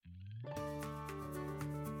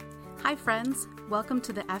Hi friends, welcome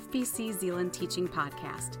to the FBC Zeeland Teaching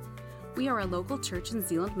Podcast. We are a local church in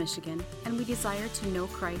Zeeland, Michigan, and we desire to know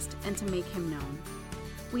Christ and to make Him known.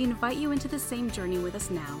 We invite you into the same journey with us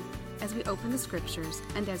now as we open the Scriptures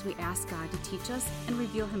and as we ask God to teach us and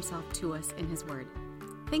reveal Himself to us in His Word.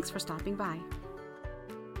 Thanks for stopping by.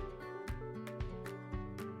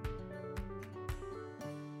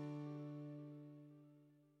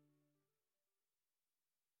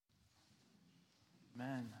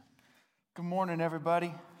 Amen. Good morning, everybody.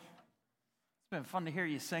 It's been fun to hear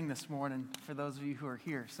you sing this morning for those of you who are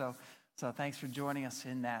here. So thanks for joining us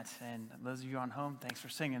in that. And those of you on home, thanks for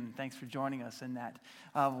singing. Thanks for joining us in that.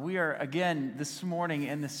 We are, again, this morning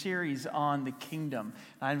in the series on the kingdom.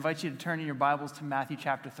 I invite you to turn in your Bibles to Matthew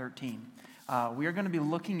chapter 13. We are going to be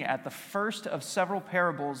looking at the first of several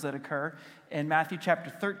parables that occur in Matthew chapter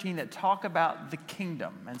 13 that talk about the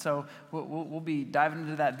kingdom. And so we'll be diving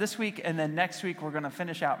into that this week, and then next week we're going to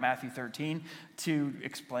finish out Matthew 13 to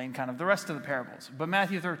explain kind of the rest of the parables. But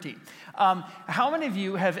Matthew 13. How many of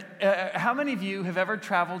you have ever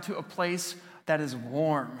traveled to a place that is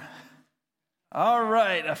warm? All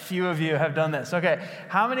right, a few of you have done this. Okay,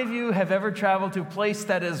 how many of you have ever traveled to a place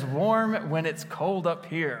that is warm when it's cold up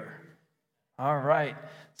here? All right.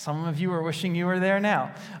 Some of you are wishing you were there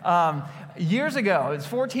now. Years ago, it's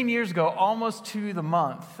 14 years ago, almost to the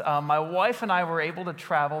month, my wife and I were able to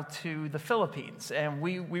travel to the Philippines. And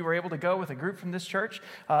we were able to go with a group from this church.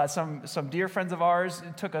 Some dear friends of ours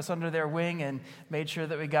took us under their wing and made sure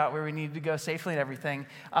that we got where we needed to go safely and everything.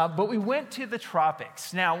 But we went to the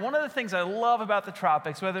tropics. Now, one of the things I love about the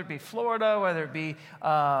tropics, whether it be Florida, whether it be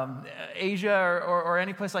Asia or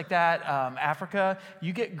any place like that, Africa,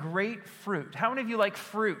 you get great fruit. How many of you like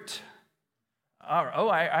fruit?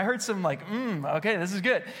 I heard some okay, this is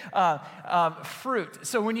good. Fruit.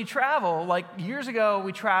 So when you travel, like years ago,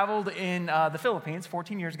 we traveled in the Philippines,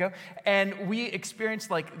 14 years ago, and we experienced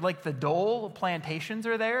like the Dole plantations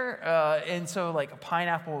are there, and so like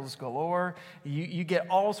pineapples galore. You get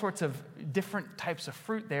all sorts of different types of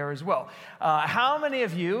fruit there as well. How many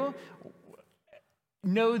of you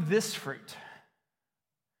know this fruit?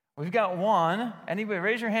 We've got one. Anybody,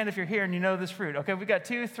 raise your hand if you're here and you know this fruit. Okay, we've got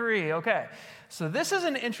 2, 3. Okay, so this is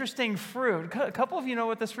an interesting fruit. A couple of you know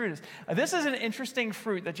what this fruit is. This is an interesting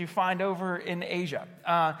fruit that you find over in Asia.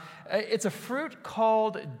 It's a fruit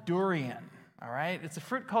called durian. All right, it's a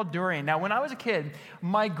fruit called durian. Now, when I was a kid,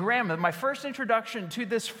 my grandma, my first introduction to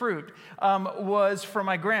this fruit was from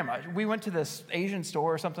my grandma. We went to this Asian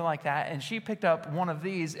store or something like that, and she picked up one of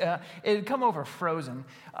these. It had come over frozen,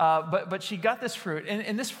 but she got this fruit.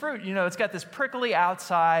 And this fruit, you know, it's got this prickly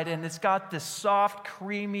outside, and it's got this soft,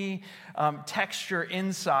 creamy texture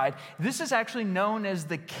inside. This is actually known as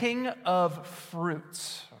the king of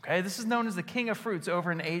fruits. Okay, this is known as the king of fruits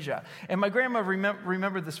over in Asia. And my grandma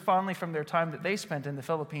remembered this fondly from their time that they spent in the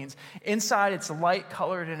Philippines. Inside, it's light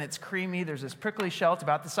colored and it's creamy. There's this prickly shell. It's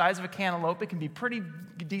about the size of a cantaloupe. It can be pretty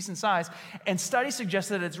decent size. And studies suggest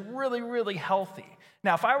that it's really, really healthy.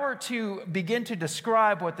 Now, if I were to begin to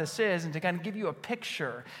describe what this is and to kind of give you a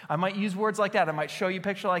picture, I might use words like that. I might show you a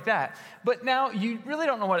picture like that. But now you really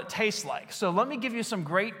don't know what it tastes like. So let me give you some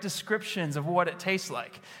great descriptions of what it tastes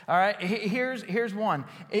like. All right, here's one.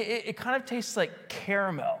 It kind of tastes like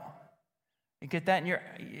caramel. You get that in your,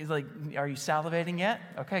 like, are you salivating yet?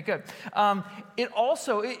 Okay, good.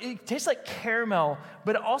 It tastes like caramel,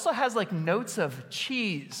 but it also has like notes of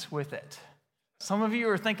cheese with it. Some of you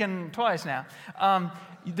are thinking twice now.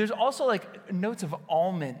 There's also like notes of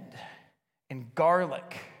almond and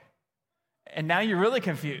garlic. And now you're really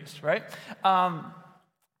confused, right?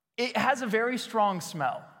 It has a very strong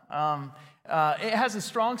smell. It has a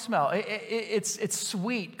strong smell. It's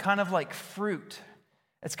sweet, kind of like fruit.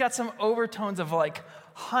 It's got some overtones of like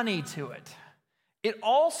honey to it. It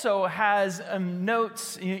also has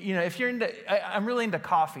notes, you know, if you're I'm really into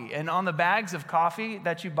coffee, and on the bags of coffee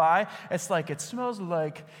that you buy, it's like, it smells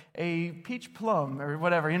like a peach plum or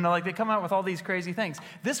whatever, you know, like they come out with all these crazy things.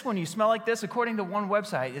 This one, you smell like this, according to one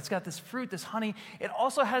website, it's got this fruit, this honey. It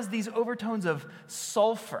also has these overtones of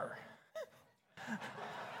sulfur.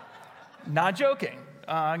 Not joking.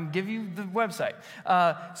 I can give you the website.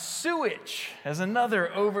 Sewage has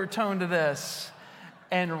another overtone to this.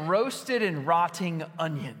 And roasted and rotting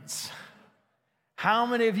onions. How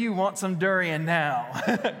many of you want some durian now?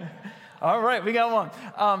 All right, we got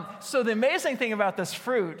one. So the amazing thing about this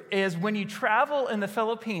fruit is when you travel in the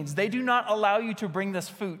Philippines, they do not allow you to bring this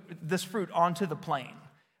fruit onto the plane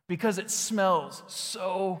because it smells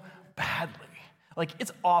so badly. Like,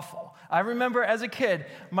 it's awful. I remember as a kid,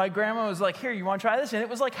 my grandma was like, here, you want to try this? And it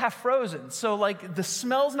was like half frozen. So like the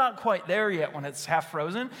smell's not quite there yet when it's half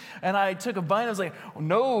frozen. And I took a bite and I was like,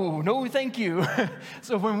 no, thank you.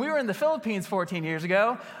 So when we were in the Philippines 14 years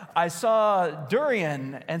ago, I saw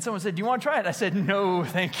durian and someone said, do you want to try it? I said, no,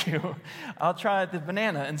 thank you. I'll try the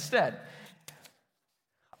banana instead.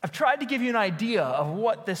 I've tried to give you an idea of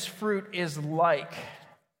what this fruit is like.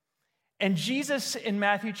 And Jesus in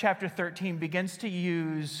Matthew chapter 13 begins to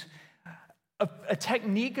use a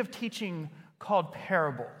technique of teaching called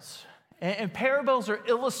parables. And parables are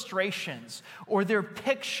illustrations, or they're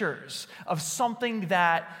pictures of something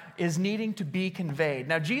that is needing to be conveyed.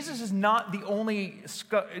 Now, Jesus is not the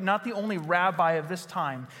only rabbi of this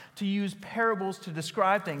time to use parables to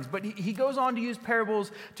describe things, but he goes on to use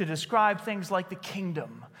parables to describe things like the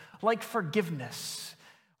kingdom, like forgiveness,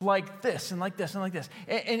 like this and like this and like this.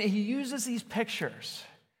 And he uses these pictures,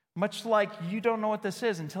 much like you don't know what this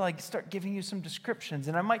is until I start giving you some descriptions.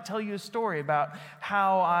 And I might tell you a story about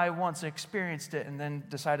how I once experienced it and then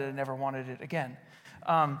decided I never wanted it again.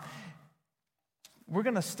 We're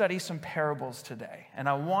going to study some parables today. And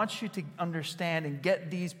I want you to understand and get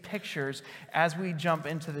these pictures as we jump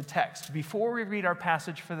into the text. Before we read our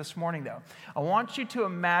passage for this morning, though, I want you to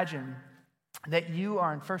imagine that you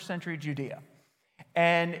are in first century Judea.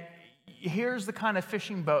 And here's the kind of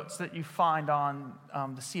fishing boats that you find on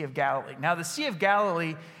the Sea of Galilee. Now, the Sea of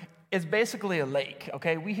Galilee is basically a lake,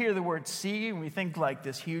 okay? We hear the word sea and we think like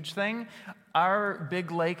this huge thing. Our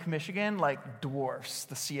big lake, Michigan, like dwarfs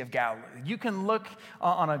the Sea of Galilee. You can look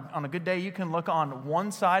on a good day, you can look on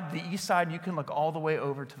one side, the east side, you can look all the way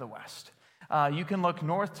over to the west. You can look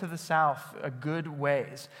north to the south a good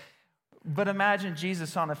ways. But imagine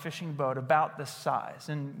Jesus on a fishing boat about this size.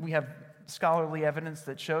 And we have scholarly evidence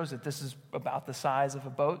that shows that this is about the size of a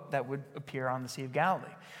boat that would appear on the Sea of Galilee.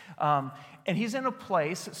 And he's in a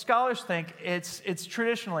place, scholars think it's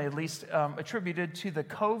traditionally at least attributed to the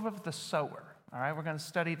Cove of the Sower. All right, we're going to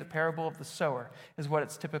study the parable of the sower is what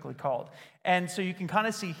it's typically called. And so you can kind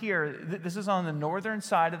of see here, this is on the northern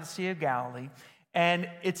side of the Sea of Galilee. And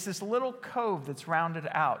it's this little cove that's rounded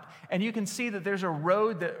out. And you can see that there's a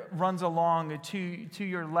road that runs along to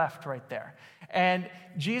your left right there. And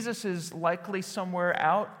Jesus is likely somewhere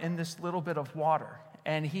out in this little bit of water.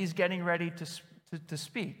 And he's getting ready to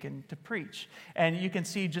speak and to preach. And you can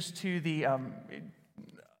see just to the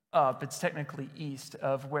it's technically east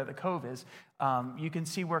of where the cove is, you can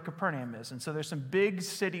see where Capernaum is. And so there's some big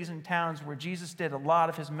cities and towns where Jesus did a lot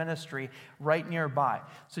of his ministry right nearby.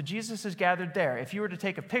 So Jesus is gathered there. If you were to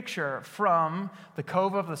take a picture from the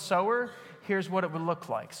Cove of the Sower, here's what it would look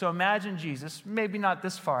like. So imagine Jesus, maybe not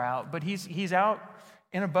this far out, but he's out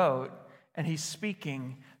in a boat and he's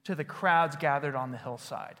speaking to the crowds gathered on the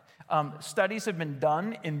hillside. Studies have been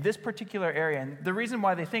done in this particular area, and the reason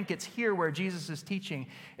why they think it's here where Jesus is teaching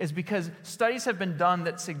is because studies have been done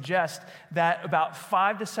that suggest that about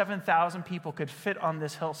 5,000 to 7,000 people could fit on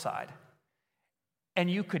this hillside, and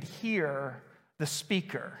you could hear the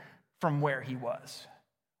speaker from where he was.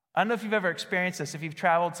 I don't know if you've ever experienced this, if you've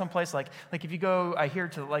traveled someplace like if you go, I hear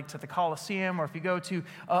to the Colosseum, or if you go to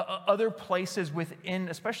other places within,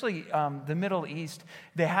 especially the Middle East,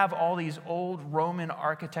 they have all these old Roman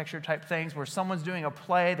architecture type things where someone's doing a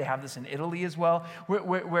play. They have this in Italy as well,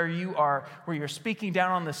 where you're speaking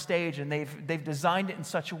down on the stage, and they've designed it in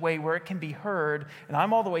such a way where it can be heard. And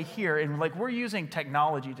I'm all the way here, and we're using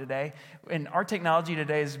technology today, and our technology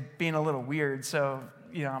today is being a little weird, so.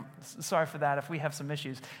 I'm sorry for that if we have some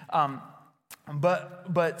issues.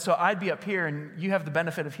 But so I'd be up here and you have the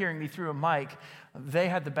benefit of hearing me through a mic. They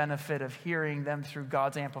had the benefit of hearing them through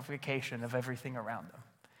God's amplification of everything around them.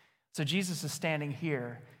 So Jesus is standing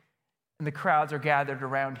here and the crowds are gathered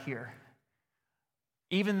around here.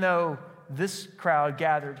 Even though this crowd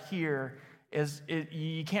gathered here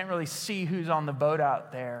you can't really see who's on the boat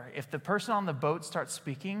out there. If the person on the boat starts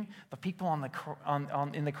speaking, the people in the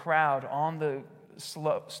crowd on the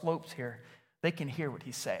slopes here, they can hear what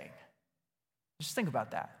he's saying. Just think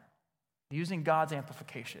about that. Using God's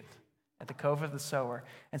amplification at the Cove of the Sower.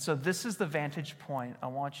 And so this is the vantage point I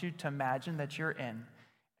want you to imagine that you're in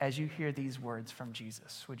as you hear these words from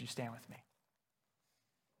Jesus. Would you stand with me?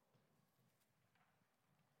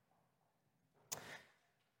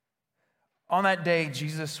 On that day,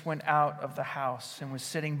 Jesus went out of the house and was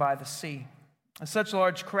sitting by the sea. Such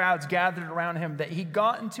large crowds gathered around him that he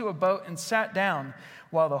got into a boat and sat down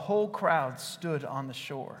while the whole crowd stood on the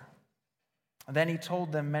shore. And then he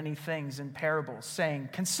told them many things in parables, saying,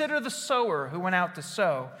 "Consider the sower who went out to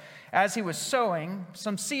sow. As he was sowing,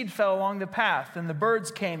 some seed fell along the path, and the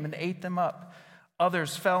birds came and ate them up.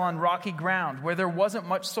 Others fell on rocky ground where there wasn't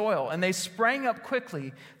much soil, and they sprang up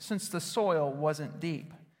quickly since the soil wasn't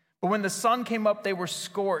deep. But when the sun came up, they were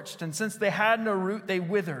scorched, and since they had no root, they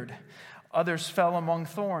withered. Others fell among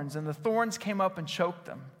thorns, and the thorns came up and choked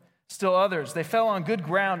them. Still others, they fell on good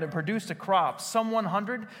ground and produced a crop, some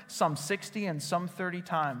 100, some 60, and some 30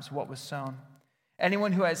 times what was sown.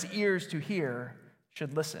 Anyone who has ears to hear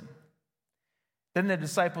should listen." Then the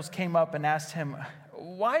disciples came up and asked him,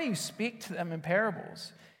 "Why do you speak to them in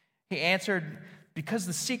parables?" He answered, "Because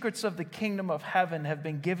the secrets of the kingdom of heaven have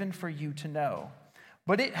been given for you to know.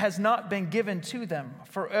 But it has not been given to them.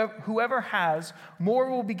 For whoever has, more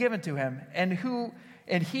will be given to him, and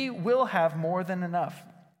he will have more than enough.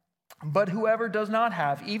 But whoever does not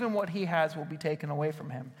have, even what he has will be taken away from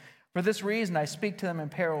him. For this reason I speak to them in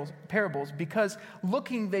parables, because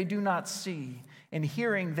looking they do not see, and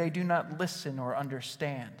hearing they do not listen or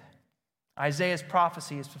understand. Isaiah's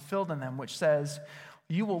prophecy is fulfilled in them, which says,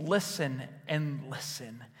 'You will listen and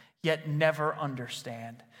listen, yet never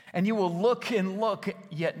understand. And you will look and look,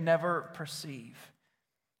 yet never perceive.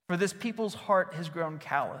 For this people's heart has grown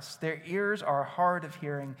callous. Their ears are hard of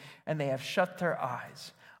hearing, and they have shut their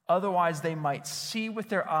eyes. Otherwise they might see with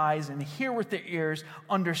their eyes and hear with their ears,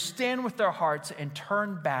 understand with their hearts, and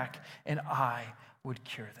turn back, and I would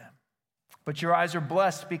cure them.' But your eyes are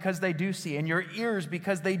blessed because they do see, and your ears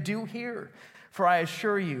because they do hear. For I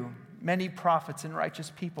assure you, many prophets and righteous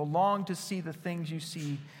people long to see the things you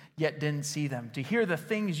see, yet didn't see them, to hear the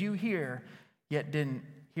things you hear, yet didn't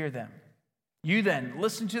hear them. You then,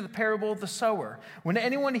 listen to the parable of the sower. When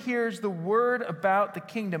anyone hears the word about the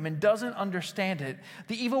kingdom and doesn't understand it,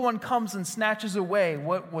 the evil one comes and snatches away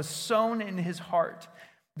what was sown in his heart.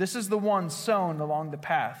 This is the one sown along the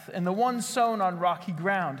path, and the one sown on rocky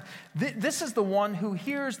ground. This is the one who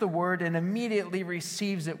hears the word and immediately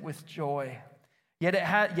receives it with joy. Yet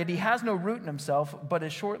he has no root in himself, but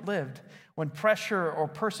is short-lived. When pressure or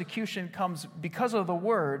persecution comes because of the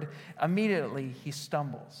word, immediately he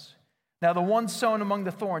stumbles. Now the one sown among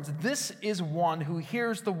the thorns, this is one who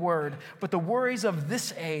hears the word, but the worries of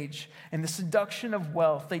this age and the seduction of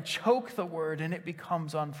wealth, they choke the word and it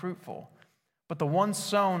becomes unfruitful. But the one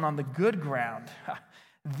sown on the good ground,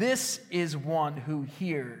 this is one who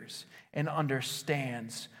hears and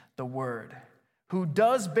understands the word, who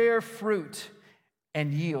does bear fruit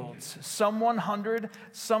and yields, some 100,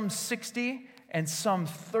 some 60, and some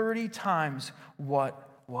 30 times what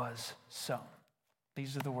was sown."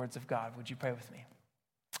 These are the words of God. Would you pray with me?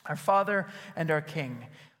 Our Father and our King,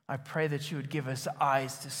 I pray that you would give us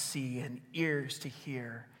eyes to see and ears to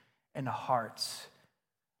hear and hearts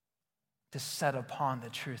to set upon the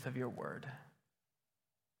truth of your word.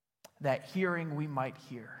 That hearing we might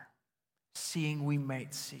hear, seeing we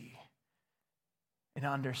might see, and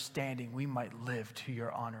understanding we might live to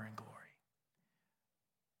your honor and glory.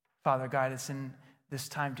 Father, guide us in this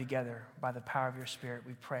time together by the power of your Spirit,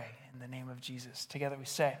 we pray in the name of Jesus. Together we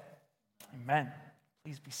say, amen.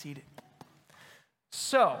 Please be seated.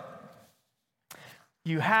 So,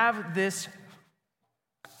 you have this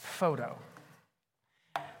photo,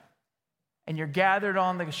 and you're gathered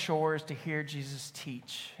on the shores to hear Jesus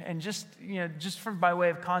teach. And just by way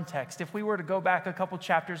of context, if we were to go back a couple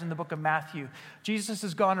chapters in the book of Matthew, Jesus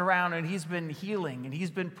has gone around and he's been healing and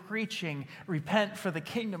he's been preaching, repent for the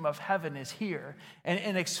kingdom of heaven is here,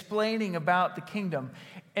 and explaining about the kingdom.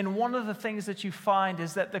 And one of the things that you find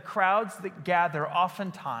is that the crowds that gather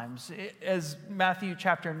oftentimes, as Matthew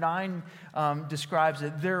chapter 9 describes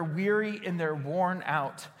it, they're weary and they're worn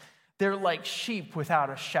out. They're like sheep without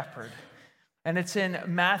a shepherd. And it's in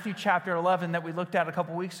Matthew chapter 11 that we looked at a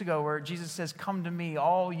couple weeks ago where Jesus says, "Come to me,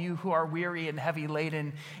 all you who are weary and heavy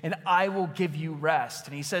laden, and I will give you rest."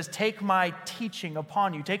 And he says, "Take my teaching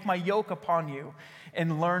upon you, take my yoke upon you,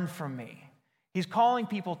 and learn from me." He's calling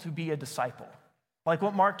people to be a disciple. Like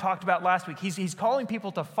what Mark talked about last week, he's calling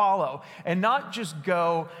people to follow and not just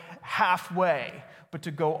go halfway, but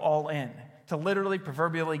to go all in. To literally,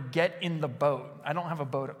 proverbially get in the boat. I don't have a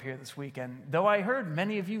boat up here this weekend, though I heard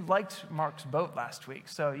many of you liked Mark's boat last week,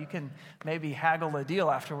 so you can maybe haggle a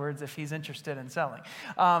deal afterwards if he's interested in selling.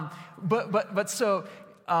 So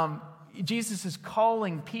Jesus is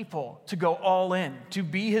calling people to go all in, to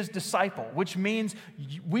be his disciple, which means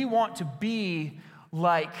we want to be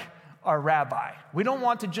like our rabbi. We don't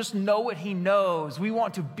want to just know what he knows. We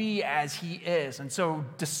want to be as he is. And so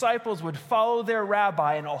disciples would follow their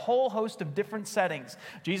rabbi in a whole host of different settings.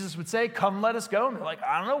 Jesus would say, "Come, let us go." And they're like,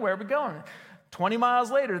 "I don't know, where are we going?" 20 miles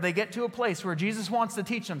later, they get to a place where Jesus wants to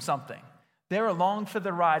teach them something. They're along for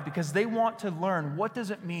the ride because they want to learn, what does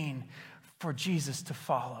it mean for Jesus to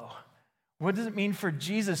follow? What does it mean for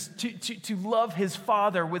Jesus to love his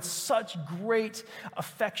Father with such great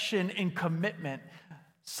affection and commitment,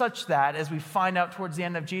 such that as we find out towards the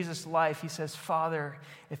end of Jesus' life, he says, Father,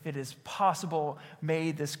 if it is possible,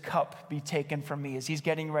 may this cup be taken from me, as he's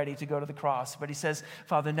getting ready to go to the cross. But he says,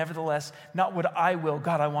 Father, nevertheless, not what I will,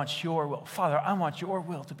 God, I want your will. Father, I want your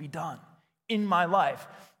will to be done in my life.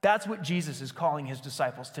 That's what Jesus is calling his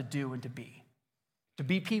disciples to do and to be. To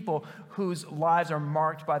be people whose lives are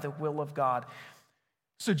marked by the will of God.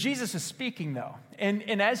 So Jesus is speaking, though.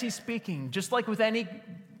 And as he's speaking, just like with any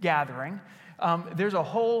gathering, there's a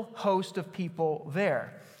whole host of people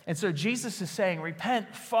there. And so Jesus is saying,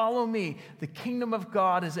 repent, follow me. The kingdom of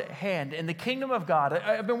God is at hand. And the kingdom of God,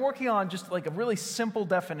 I've been working on just like a really simple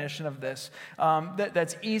definition of this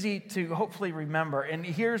that's easy to hopefully remember. And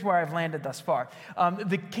here's where I've landed thus far.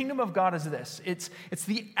 The kingdom of God is this. It's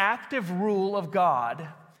the active rule of God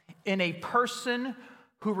in a person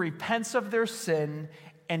who repents of their sin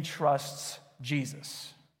and trusts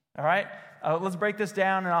Jesus. All right? Let's break this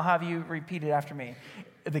down, and I'll have you repeat it after me.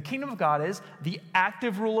 The kingdom of God is the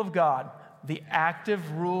active rule of God. The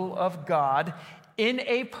active rule of God in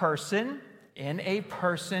a person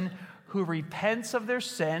who repents of their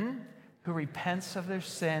sin,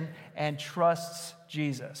 and trusts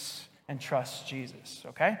Jesus.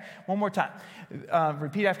 Okay? One more time.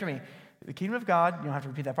 Repeat after me. The kingdom of God, you don't have to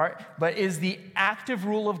repeat that part, but is the active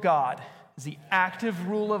rule of God. Is the active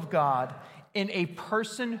rule of God in a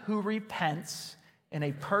person who repents,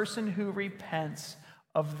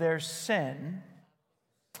 of their sin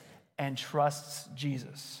and trusts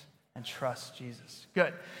Jesus.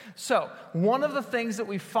 Good. So, one of the things that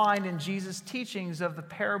we find in Jesus' teachings of the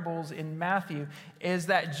parables in Matthew is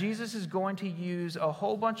that Jesus is going to use a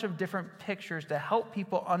whole bunch of different pictures to help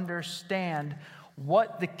people understand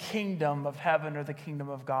what the kingdom of heaven or the kingdom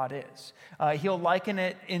of God is. He'll liken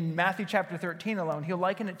it in Matthew chapter 13 alone. He'll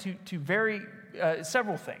liken it to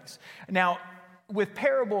several things. Now, with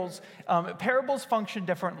parables, parables function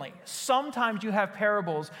differently. Sometimes you have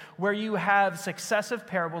parables where you have successive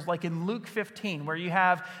parables, like in Luke 15, where you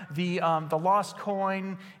have the lost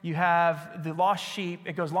coin, you have the lost sheep.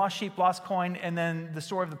 It goes lost sheep, lost coin, and then the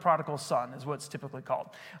story of the prodigal son is what's typically called.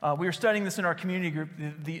 We were studying this in our community group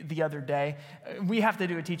the other day. We have to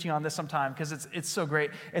do a teaching on this sometime because it's so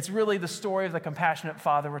great. It's really the story of the compassionate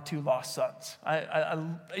father with two lost sons.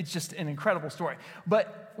 It's just an incredible story.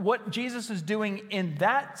 But what Jesus is doing in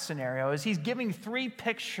that scenario is he's giving three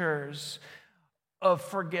pictures of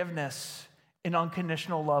forgiveness and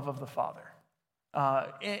unconditional love of the Father.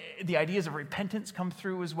 The ideas of repentance come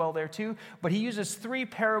through as well there too, but he uses three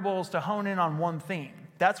parables to hone in on one theme.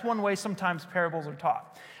 That's one way sometimes parables are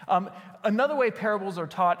taught. Another way parables are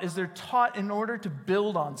taught is they're taught in order to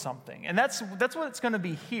build on something. And that's what it's going to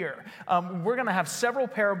be here. We're going to have several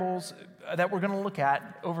parables that we're going to look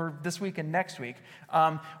at over this week and next week.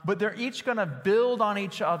 But they're each going to build on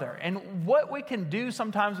each other. And what we can do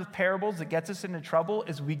sometimes with parables that gets us into trouble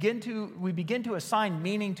is we begin to assign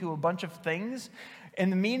meaning to a bunch of things. And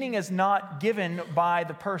the meaning is not given by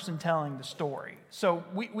the person telling the story. So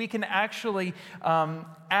we can actually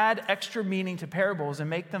add extra meaning to parables and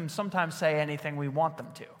make them sometimes say anything we want them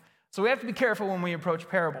to. So we have to be careful when we approach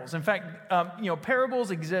parables. In fact,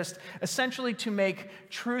 parables exist essentially to make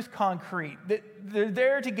truth concrete. They're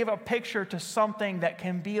there to give a picture to something that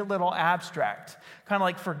can be a little abstract, kind of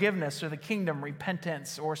like forgiveness or the kingdom,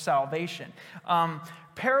 repentance, or salvation.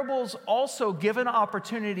 Parables also give an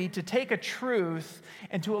opportunity to take a truth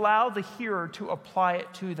and to allow the hearer to apply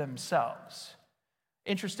it to themselves.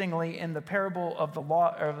 Interestingly, in the parable of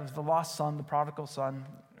the lost son, the prodigal son,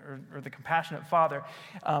 or the compassionate father,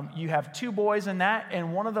 you have two boys in that,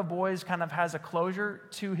 and one of the boys kind of has a closure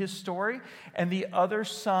to his story, and the other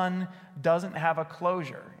son doesn't have a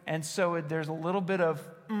closure. And so there's a little bit of,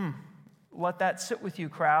 let that sit with you,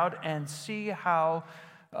 crowd, and see how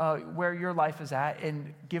where your life is at,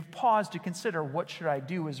 and give pause to consider what should I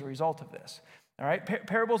do as a result of this. All right,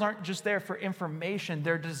 parables aren't just there for information.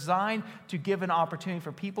 They're designed to give an opportunity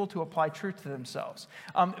for people to apply truth to themselves.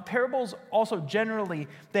 Parables also generally,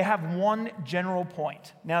 they have one general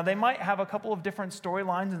point. Now, they might have a couple of different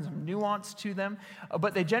storylines and some nuance to them,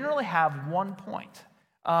 but they generally have one point.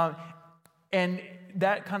 And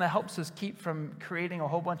that kind of helps us keep from creating a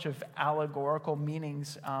whole bunch of allegorical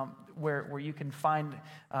meanings where you can find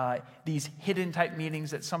these hidden type meanings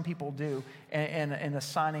that some people do and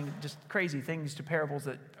assigning just crazy things to parables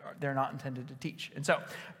that they're not intended to teach. And so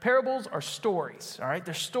parables are stories, all right?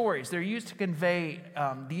 They're stories. They're used to convey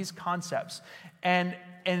these concepts, and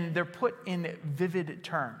they're put in vivid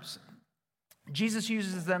terms. Jesus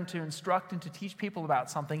uses them to instruct and to teach people about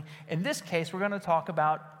something. In this case, we're going to talk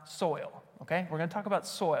about soil. okay? We're going to talk about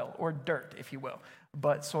soil, or dirt, if you will,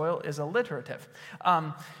 but soil is alliterative.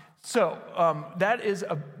 That is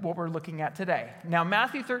what we're looking at today. Now,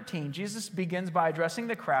 Matthew 13, Jesus begins by addressing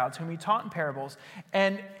the crowds whom he taught in parables.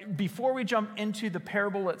 And before we jump into the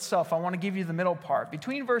parable itself, I want to give you the middle part.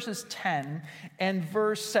 Between verses 10 and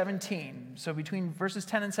verse 17, so between verses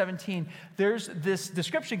 10 and 17, there's this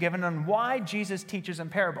description given on why Jesus teaches in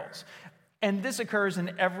parables. And this occurs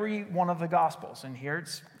in every one of the Gospels. And here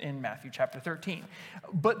it's in Matthew chapter 13.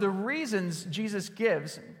 But the reasons Jesus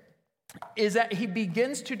gives is that he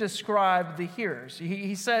begins to describe the hearers.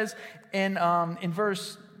 He says in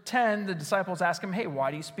verse 10, the disciples ask him, hey,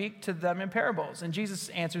 why do you speak to them in parables? And Jesus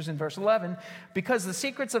answers in verse 11, because the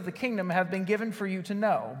secrets of the kingdom have been given for you to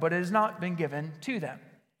know, but it has not been given to them.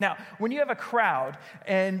 Now, when you have a crowd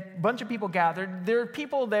and a bunch of people gathered, there are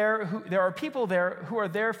people there who are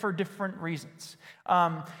there for different reasons.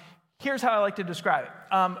 Here's how I like to describe it.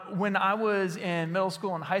 When I was in middle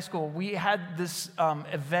school and high school, we had this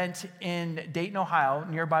event in Dayton, Ohio,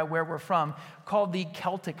 nearby where we're from, called the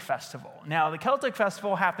Celtic Festival. Now, the Celtic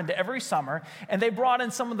Festival happened every summer, and they brought in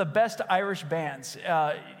some of the best Irish bands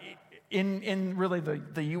in really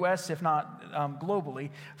the U.S., if not globally,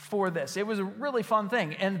 for this. It was a really fun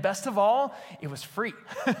thing. And best of all, it was free.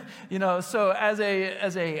 So as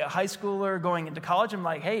a high schooler going into college, I'm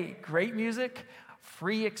like, hey, great music,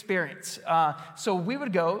 free experience. So we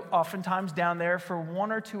would go oftentimes down there for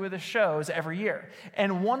one or two of the shows every year.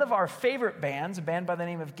 And one of our favorite bands, a band by the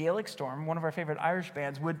name of Gaelic Storm, one of our favorite Irish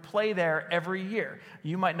bands, would play there every year.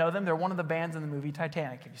 You might know them. They're one of the bands in the movie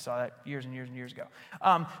Titanic, if you saw that years and years and years ago.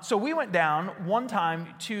 So we went down one time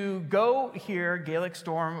to go hear Gaelic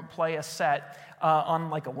Storm play a set on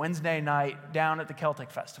like a Wednesday night down at the Celtic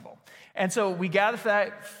Festival. And so we gathered for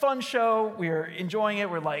that fun show. We were enjoying it.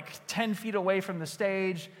 We're like 10 feet away from the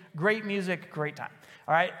stage. Great music, great time.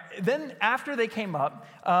 All right. Then after they came up,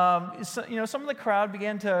 some of the crowd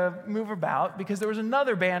began to move about because there was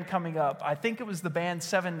another band coming up. I think it was the band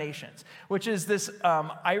Seven Nations, which is this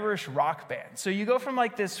Irish rock band. So you go from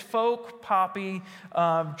like this folk, poppy,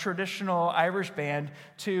 traditional Irish band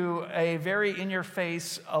to a very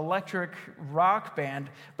in-your-face electric rock band,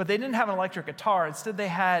 but they didn't have an electric guitar. Instead, they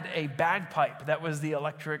had a bagpipe that was the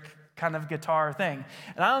electric kind of guitar thing.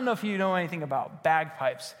 And I don't know if you know anything about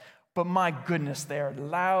bagpipes, but my goodness, they're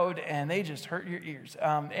loud and they just hurt your ears.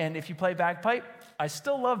 And if you play bagpipe, I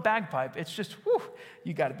still love bagpipe. It's just,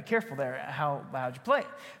 you got to be careful there how loud you play.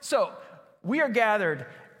 So we are gathered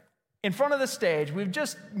in front of the stage. We've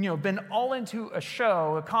just, been all into a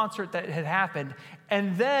show, a concert that had happened.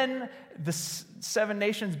 And then the Seven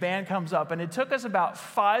Nations band comes up, and it took us about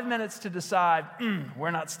 5 minutes to decide,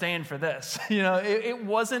 we're not staying for this. It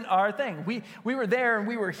wasn't our thing. We were there and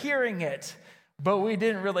we were hearing it, but we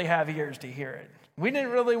didn't really have ears to hear it. We didn't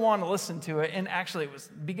really want to listen to it, and actually it was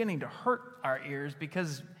beginning to hurt our ears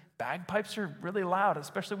because bagpipes are really loud,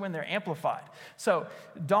 especially when they're amplified. So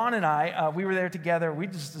Dawn and I, we were there together. We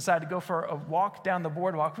just decided to go for a walk down the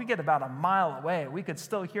boardwalk. We get about a mile away. We could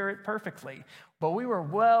still hear it perfectly, but we were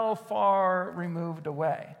far removed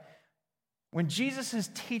away. When Jesus is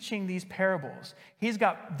teaching these parables, he's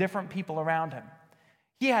got different people around him.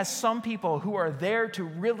 He has some people who are there to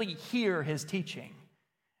really hear his teaching.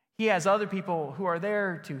 He has other people who are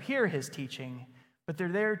there to hear his teaching, but they're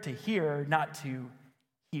there to hear, not to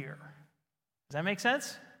hear. Does that make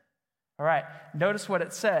sense? All right. Notice what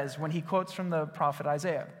it says when he quotes from the prophet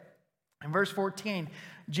Isaiah. In verse 14,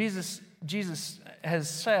 Jesus has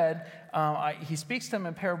said, he speaks to them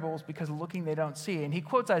in parables because looking they don't see. And he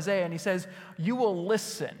quotes Isaiah and he says, you will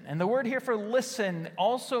listen. And the word here for listen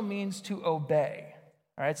also means to obey.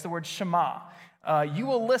 All right, it's the word Shema. You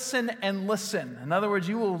will listen and listen. In other words,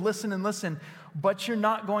 you will listen and listen, but you're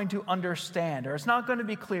not going to understand, or it's not going to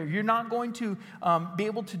be clear. You're not going to be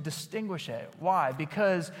able to distinguish it. Why?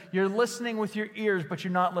 Because you're listening with your ears, but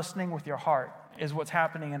you're not listening with your heart, is what's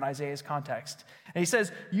happening in Isaiah's context. And he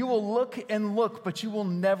says, you will look and look, but you will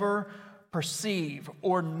never perceive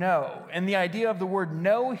or know. And the idea of the word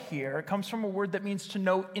know here comes from a word that means to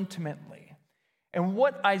know intimately. And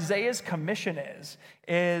what Isaiah's commission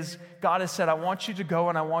is God has said, I want you to go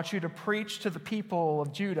and I want you to preach to the people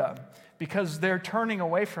of Judah because they're turning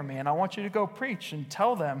away from me. And I want you to go preach and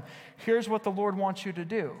tell them, here's what the Lord wants you to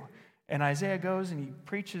do. And Isaiah goes and he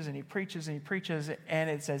preaches and he preaches and he preaches, and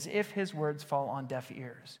it's as if his words fall on deaf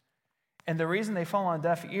ears. And the reason they fall on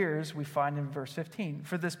deaf ears, we find in verse 15,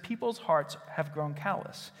 for this people's hearts have grown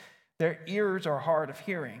callous. Their ears are hard of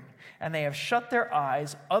hearing, and they have shut their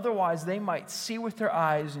eyes. Otherwise, they might see with their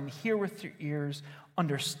eyes and hear with their ears,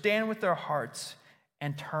 understand with their hearts,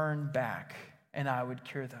 and turn back, and I would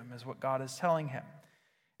cure them, is what God is telling him.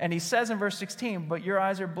 And he says in verse 16, but your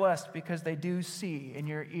eyes are blessed because they do see and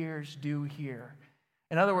your ears do hear.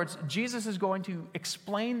 In other words, Jesus is going to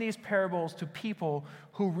explain these parables to people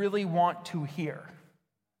who really want to hear.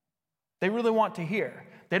 They really want to hear.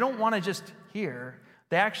 They don't want to just hear.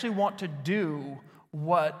 They actually want to do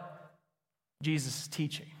what Jesus is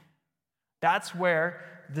teaching. That's where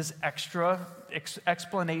this extra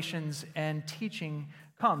explanations and teaching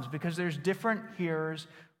comes, because there's different hearers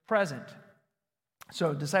present.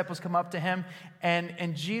 So disciples come up to him,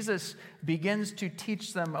 and Jesus begins to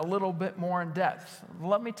teach them a little bit more in depth.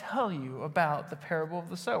 Let me tell you about the parable of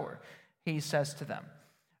the sower, he says to them.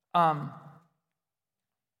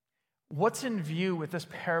 What's in view with this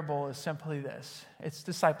parable is simply this. It's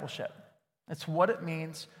discipleship. It's what it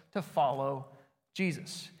means to follow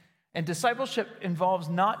Jesus. And discipleship involves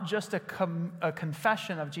not just a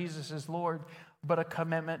confession of Jesus as Lord, but a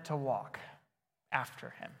commitment to walk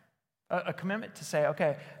after him. A commitment to say,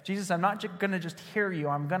 okay, Jesus, I'm not going to just hear you.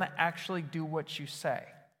 I'm going to actually do what you say.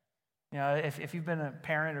 You know, if you've been a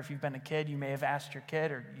parent or if you've been a kid, you may have asked your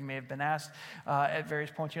kid, or you may have been asked at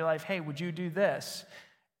various points in your life, hey, would you do this?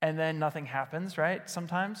 And then nothing happens, right?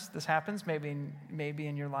 Sometimes this happens, maybe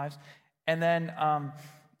in your lives. And then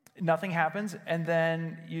nothing happens, and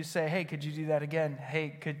then you say, hey, could you do that again? Hey,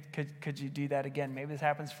 could you do that again? Maybe this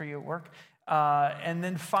happens for you at work. And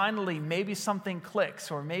then finally, maybe something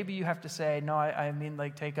clicks, or maybe you have to say, no, I mean,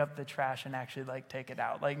 like, take up the trash and actually, like, take it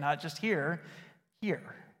out. Like, not just here,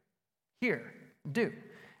 do.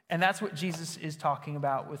 And that's what Jesus is talking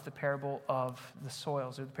about with the parable of the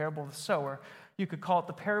soils, or the parable of the sower. You could call it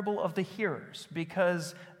the parable of the hearers,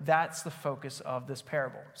 because that's the focus of this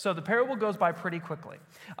parable. So the parable goes by pretty quickly.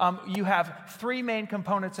 You have three main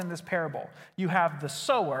components in this parable. You have the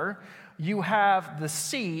sower, you have the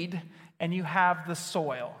seed, and you have the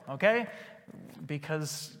soil, okay?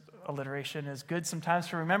 Because alliteration is good sometimes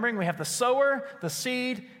for remembering. We have the sower, the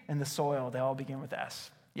seed, and the soil. They all begin with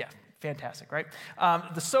S. Yeah, fantastic, right?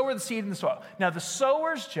 The sower, the seed, and the soil. Now, the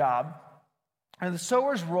sower's job, and the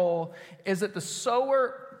sower's role, is that the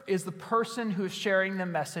sower is the person who is sharing the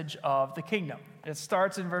message of the kingdom. It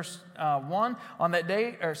starts in verse 1. On that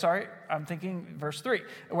day, verse 3,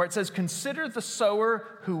 where it says, consider the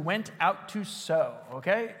sower who went out to sow,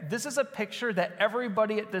 okay? This is a picture that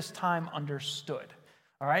everybody at this time understood,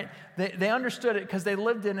 all right? They understood it because they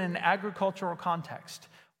lived in an agricultural context.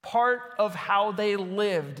 Part of how they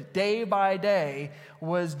lived day by day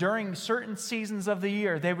was during certain seasons of the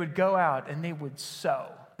year, they would go out and they would sow.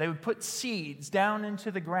 They would put seeds down into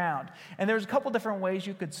the ground. And there's a couple different ways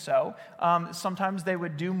you could sow. Sometimes they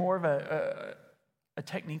would do more of a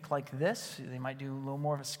technique like this. They might do a little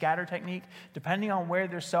more of a scatter technique. Depending on where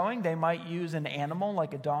they're sowing, they might use an animal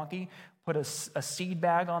like a donkey, put a seed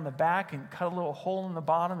bag on the back and cut a little hole in the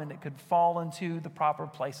bottom, and it could fall into the proper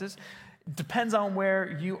places. Depends on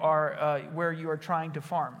where you are trying to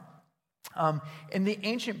farm. In the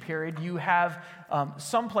ancient period, you have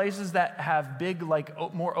some places that have big,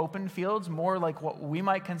 like more open fields, more like what we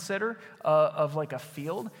might consider of like a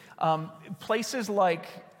field. Places like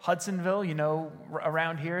Hudsonville, you know,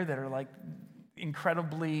 around here that are like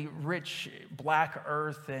incredibly rich black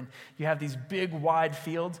earth, and you have these big wide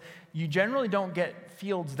fields. You generally don't get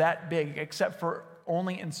fields that big except for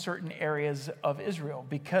only in certain areas of Israel,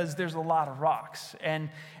 because there's a lot of rocks.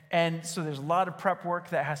 And so there's a lot of prep work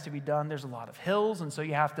that has to be done. There's a lot of hills, and so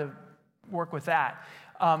you have to work with that.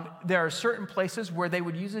 There are certain places where they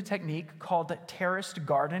would use a technique called terraced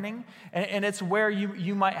gardening, and it's where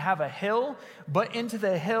you might have a hill, but into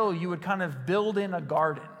the hill you would kind of build in a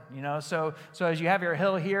garden. You know, so as you have your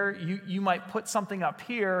hill here, you might put something up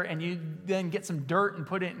here, and you then get some dirt and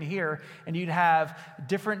put it in here, and you'd have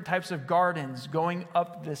different types of gardens going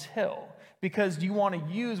up this hill, because you want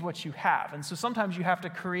to use what you have. And so sometimes you have to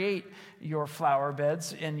create your flower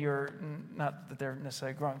beds in your, not that they're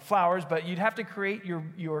necessarily growing flowers, but you'd have to create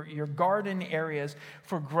your garden areas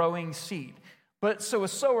for growing seed. But so a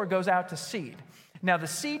sower goes out to seed. Now, the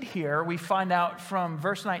seed here, we find out from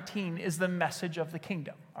verse 19, is the message of the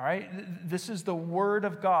kingdom, all right? This is the word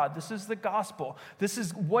of God. This is the gospel. This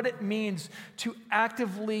is what it means to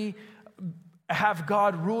actively have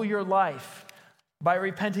God rule your life by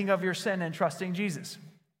repenting of your sin and trusting Jesus.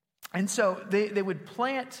 And so they would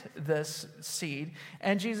plant this seed,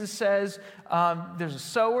 and Jesus says there's a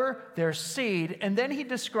sower, there's seed, and then he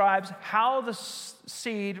describes how the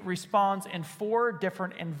seed responds in 4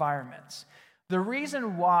 different environments. The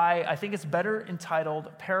reason why I think it's better entitled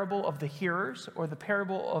Parable of the Hearers or the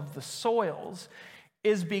Parable of the Soils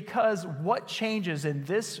is because what changes in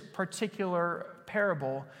this particular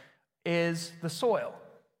parable is the soil.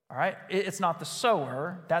 All right? It's not the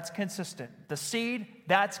sower, that's consistent. The seed,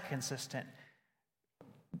 that's consistent.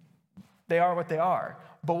 They are what they are.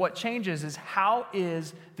 But what changes is how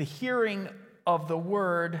is the hearing of the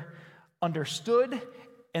word understood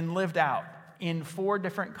and lived out in 4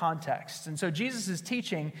 different contexts. And so Jesus is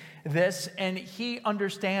teaching this, and he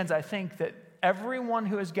understands, I think, that everyone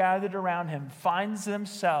who is gathered around him finds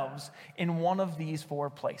themselves in one of these 4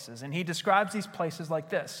 places. And he describes these places like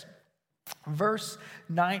this. Verse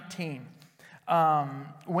 19,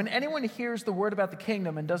 when anyone hears the word about the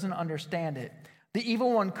kingdom and doesn't understand it, the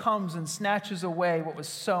evil one comes and snatches away what was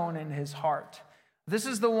sown in his heart. This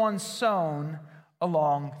is the one sown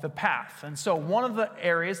along the path. And so one of the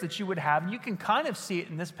areas that you would have, and you can kind of see it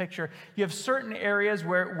in this picture, you have certain areas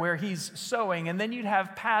where he's sowing, and then you'd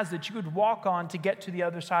have paths that you would walk on to get to the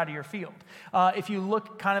other side of your field. If you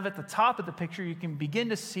look kind of at the top of the picture, you can begin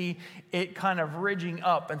to see it kind of ridging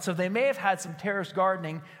up. And so they may have had some terrace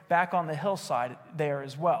gardening back on the hillside there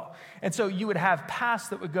as well. And so you would have paths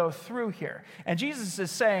that would go through here. And Jesus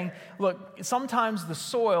is saying, look, sometimes the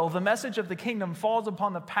soil, the message of the kingdom falls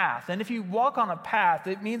upon the path. And if you walk on a path,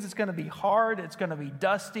 it means it's going to be hard, it's going to be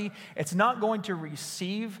dusty, it's not going to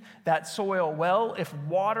receive that soil well. If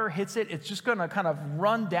water hits it, it's just going to kind of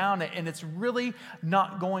run down it, and it's really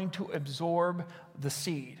not going to absorb the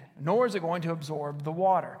seed, nor is it going to absorb the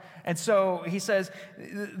water. And so he says,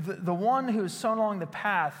 the one who is sown along the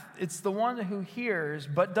path, it's the one who hears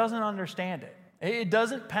but doesn't understand it. It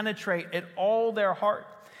doesn't penetrate at all their heart.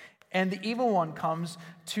 And the evil one comes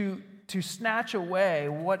to snatch away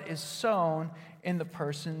what is sown in the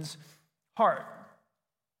person's heart.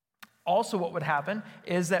 Also, what would happen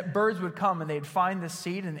is that birds would come and they'd find the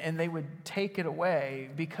seed and they would take it away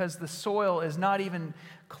because the soil is not even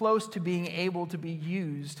close to being able to be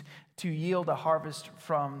used to yield a harvest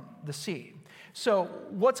from the seed. So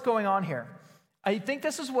what's going on here? I think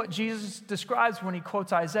this is what Jesus describes when he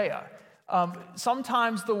quotes Isaiah.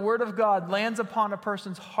 Sometimes the word of God lands upon a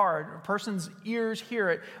person's heart, a person's ears hear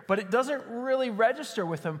it, but it doesn't really register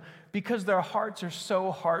with them because their hearts are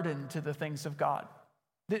so hardened to the things of God.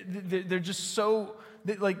 They're just so,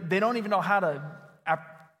 they don't even know how to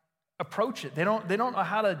approach it. They don't know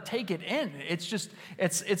how to take it in.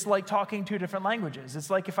 It's like talking 2 different languages. It's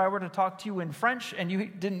like if I were to talk to you in French and you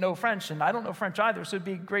didn't know French, and I don't know French either, so it'd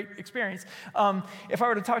be a great experience. If I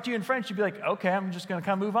were to talk to you in French, you'd be like, okay, I'm just going to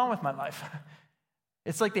kind of move on with my life.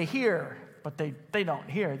 It's like they hear, but they don't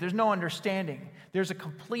hear. There's no understanding. There's a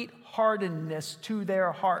complete hardness to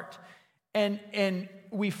their heart. And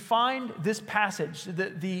we find this passage,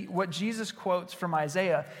 what Jesus quotes from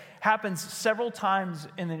Isaiah, happens several times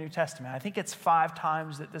in the New Testament. I think it's 5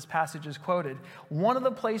 times that this passage is quoted. One of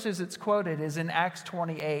the places it's quoted is in Acts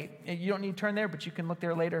 28. You don't need to turn there, but you can look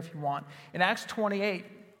there later if you want. In Acts 28,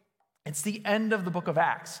 it's the end of the book of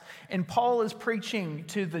Acts. And Paul is preaching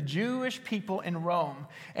to the Jewish people in Rome,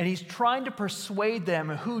 and he's trying to persuade them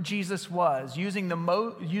who Jesus was, using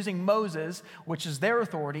Moses, which is their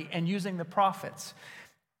authority, and using the prophets.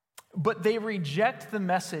 But they reject the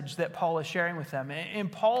message that Paul is sharing with them. And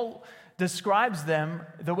Paul describes them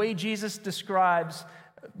the way Jesus describes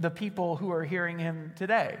the people who are hearing him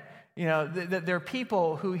today. You know, they're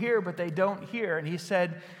people who hear, but they don't hear. And he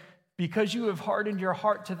said, because you have hardened your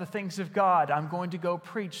heart to the things of God, I'm going to go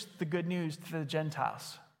preach the good news to the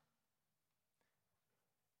Gentiles.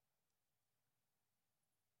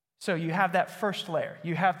 So you have that first layer.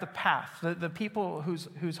 You have the path, the people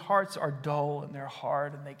whose hearts are dull and they're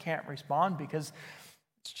hard and they can't respond because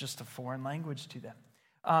it's just a foreign language to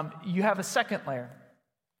them. You have a second layer.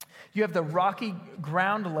 You have the rocky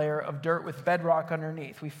ground layer of dirt with bedrock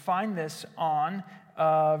underneath. We find this on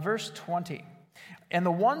verse 20. And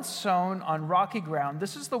the one sown on rocky ground,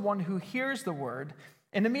 this is the one who hears the word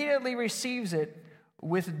and immediately receives it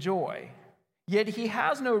with joy. Yet he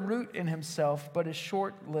has no root in himself, but is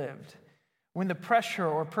short-lived. When the pressure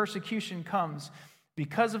or persecution comes,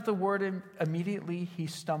 because of the word, immediately he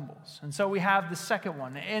stumbles. And so we have the second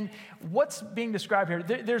one. And what's being described here,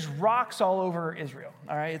 there's rocks all over Israel.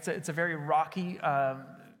 All right, it's a very rocky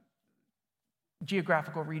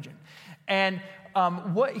geographical region. And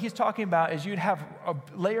what he's talking about is you'd have a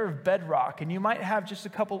layer of bedrock, and you might have just a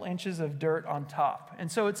couple inches of dirt on top. And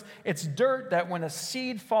so it's dirt that when a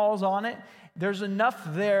seed falls on it, there's enough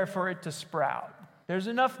there for it to sprout. There's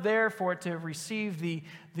enough there for it to receive the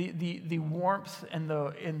warmth and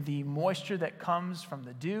the moisture that comes from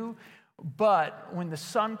the dew. But when the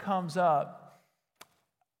sun comes up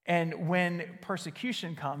and when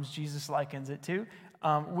persecution comes, Jesus likens it to,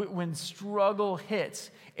 when struggle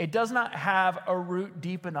hits, it does not have a root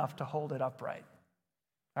deep enough to hold it upright.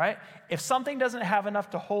 All right? If something doesn't have enough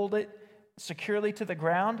to hold it, securely to the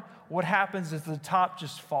ground, what happens is the top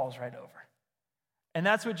just falls right over. And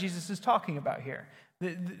that's what Jesus is talking about here.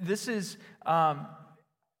 This is an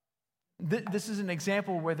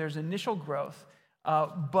example where there's initial growth,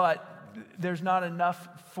 but there's not enough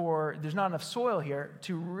soil here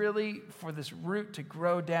for this root to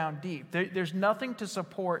grow down deep. There's nothing to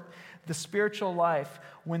support the spiritual life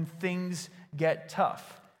when things get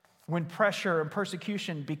tough, when pressure and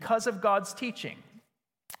persecution because of God's teaching.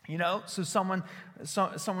 So someone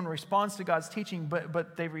responds to God's teaching,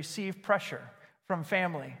 but they receive pressure from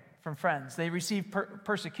family, from friends. They receive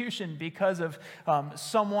persecution because of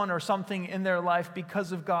someone or something in their life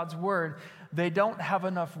because of God's word. They don't have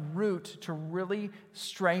enough root to really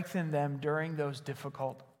strengthen them during those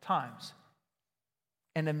difficult times.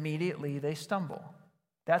 And immediately they stumble.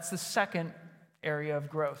 That's the second area of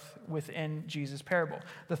growth within Jesus' parable.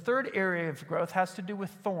 The third area of growth has to do with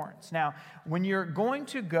thorns. Now, when you're going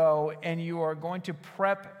to go and you are going to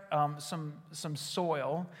prep some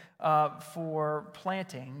soil for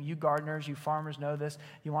planting, you gardeners, you farmers know this,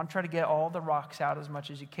 you want to try to get all the rocks out as much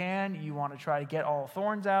as you can. You want to try to get all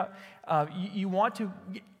thorns out. You want to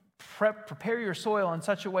prepare your soil in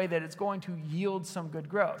such a way that it's going to yield some good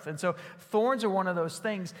growth. And so thorns are one of those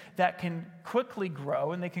things that can quickly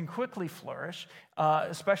grow and they can quickly flourish,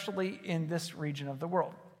 especially in this region of the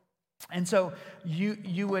world. And so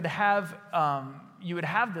you would have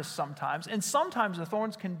this sometimes, and sometimes the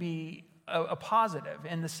thorns can be a positive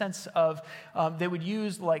in the sense of they would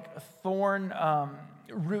use like thorn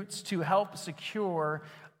roots to help secure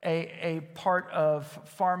a part of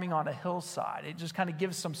farming on a hillside. It just kind of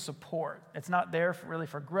gives some support. It's not there really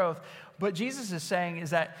for growth. But Jesus is saying is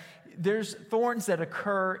that there's thorns that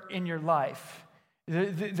occur in your life.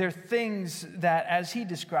 They're things that, as he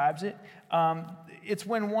describes it, it's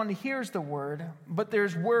when one hears the word, but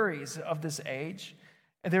there's worries of this age.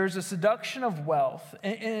 There's a seduction of wealth,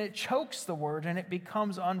 and it chokes the word, and it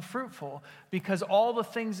becomes unfruitful because all the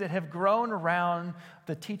things that have grown around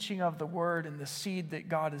the teaching of the word and the seed that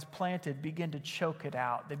God has planted begin to choke it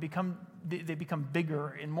out. They become bigger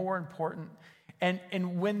and more important,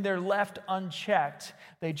 and when they're left unchecked,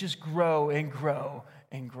 they just grow and grow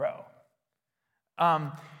and grow.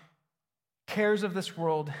 Cares of this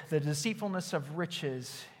world, the deceitfulness of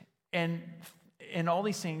riches, and all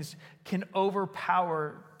these things can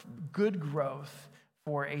overpower good growth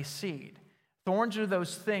for a seed. Thorns are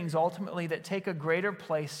those things ultimately that take a greater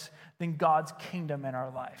place than God's kingdom in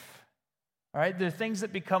our life. All right? They're things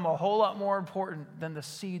that become a whole lot more important than the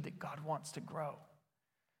seed that God wants to grow.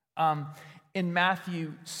 In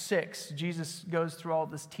Matthew 6, Jesus goes through all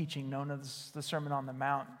this teaching known as the Sermon on the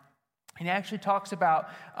Mount. And he actually talks about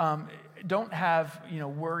don't have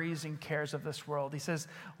worries and cares of this world. He says,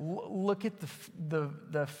 look at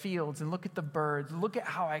the fields and look at the birds. Look at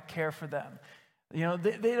how I care for them.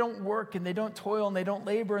 They don't work and they don't toil and they don't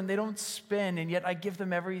labor and they don't spin, and yet I give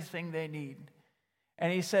them everything they need.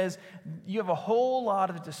 And he says, you have a whole lot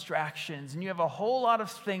of distractions and you have a whole lot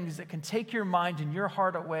of things that can take your mind and your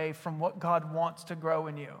heart away from what God wants to grow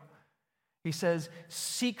in you. He says,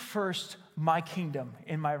 seek first my kingdom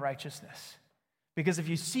in my righteousness. Because if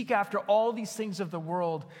you seek after all these things of the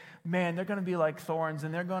world, man, they're going to be like thorns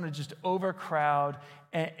and they're going to just overcrowd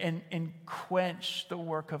and quench the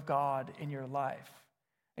work of God in your life.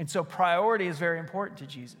 And so priority is very important to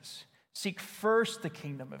Jesus. Seek first the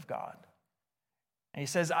kingdom of God. And he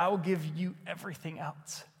says, I will give you everything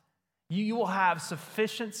else. You will have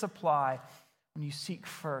sufficient supply when you seek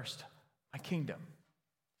first my kingdom.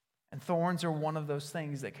 And thorns are one of those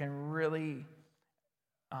things that can really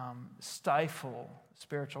stifle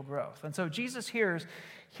spiritual growth. And so Jesus hear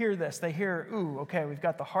this. They hear, okay, we've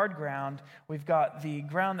got the hard ground. We've got the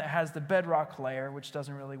ground that has the bedrock layer, which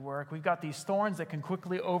doesn't really work. We've got these thorns that can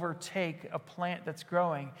quickly overtake a plant that's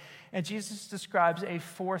growing. And Jesus describes a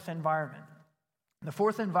fourth environment. The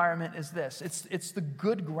fourth environment is this. It's the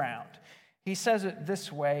good ground. He says it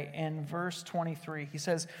this way in verse 23. He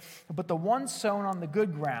says, but the one sown on the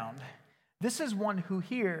good ground, this is one who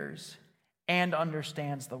hears and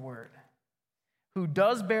understands the word, who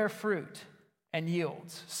does bear fruit and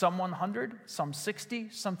yields, some 100, some 60,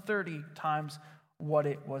 some 30 times what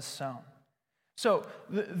it was sown. So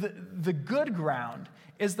the good ground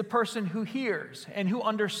is the person who hears and who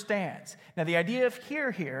understands. Now the idea of hear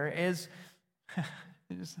here is...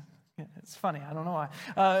 It's funny, I don't know why.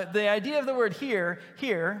 The idea of the word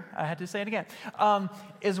hear, I had to say it again,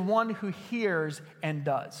 is one who hears and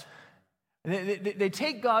does. They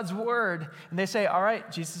take God's word and they say, all right,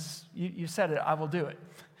 Jesus, you said it, I will do it.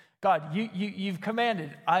 God, you've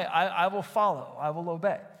commanded, I will follow, I will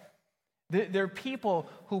obey. They're people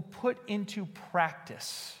who put into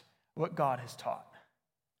practice what God has taught.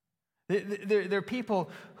 They're people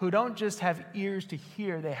who don't just have ears to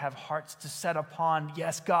hear, they have hearts to set upon,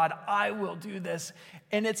 yes, God, I will do this.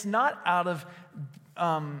 And it's not out of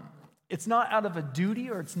a duty,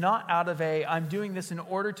 or it's not out of I'm doing this in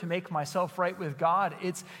order to make myself right with God.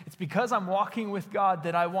 It's because I'm walking with God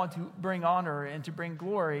that I want to bring honor and to bring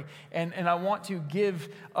glory, and I want to give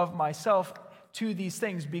of myself to these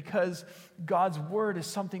things, because God's word is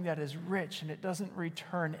something that is rich and it doesn't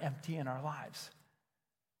return empty in our lives.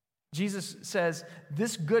 Jesus says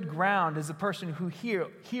this good ground is the person who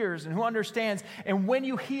hears and who understands. And when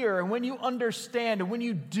you hear and when you understand and when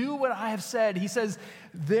you do what I have said, he says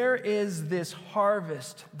there is this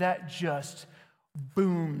harvest that just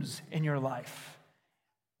booms in your life.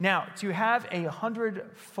 Now, to have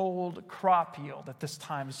 100-fold crop yield at this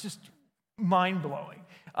time is just mind-blowing.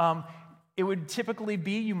 It would typically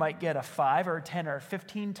be you might get a 5 or 10 or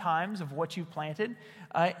 15 times of what you planted.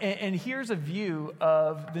 And here's a view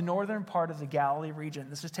of the northern part of the Galilee region.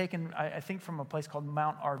 This is taken, I think, from a place called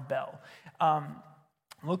Mount Arbel,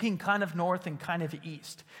 looking kind of north and kind of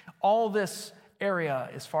east. All this area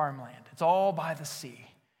is farmland. It's all by the sea.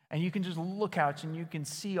 And you can just look out and you can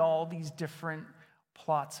see all these different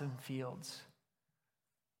plots and fields.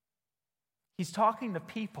 He's talking to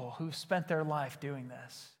people who've spent their life doing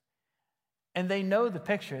this. And they know the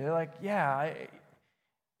picture. They're like, yeah,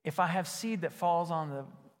 if I have seed that falls on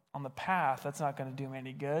the path, that's not going to do me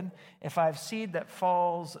any good. If I have seed that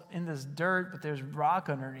falls in this dirt, but there's rock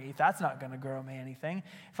underneath, that's not going to grow me anything.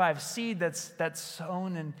 If I have seed that's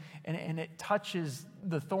sown and it touches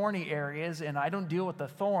the thorny areas and I don't deal with the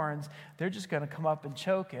thorns, they're just going to come up and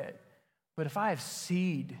choke it. But if I have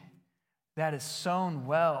seed that is sown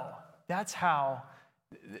well, that's the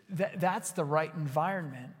right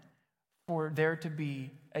environment for there to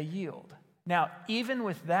be a yield. Now, even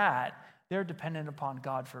with that, they're dependent upon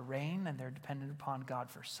God for rain, and they're dependent upon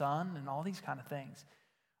God for sun, and all these kind of things.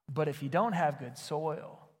 But if you don't have good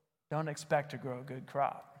soil, don't expect to grow a good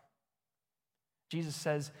crop. Jesus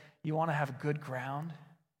says, you want to have good ground?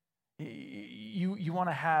 You want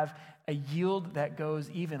to have a yield that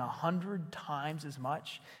goes even 100 times as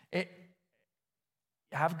much?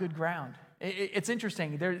 Have good ground. It's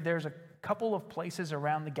interesting. There's a couple of places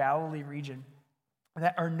around the Galilee region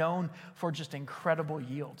that are known for just incredible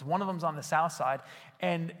yields. One of them's on the south side,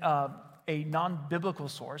 and a non-biblical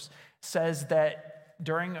source says that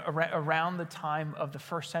around the time of the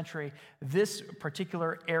first century, this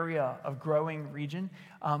particular area of growing region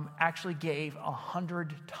actually gave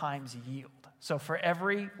 100 times yield. So for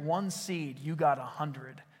every one seed, you got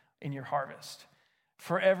 100 in your harvest.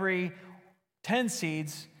 For every 10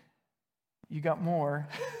 seeds, you got more.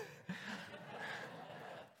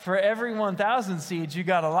 For every 1,000 seeds, you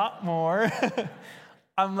got a lot more.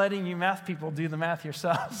 I'm letting you math people do the math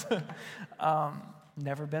yourselves.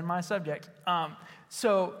 Never been my subject.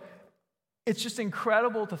 So it's just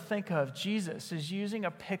incredible to think of. Jesus is using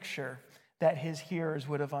a picture that his hearers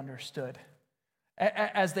would have understood.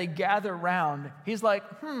 As they gather around, he's like,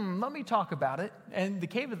 let me talk about it. And the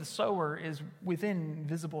cave of the sower is within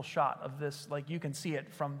visible shot of this. Like, you can see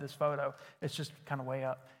it from this photo. It's just kind of way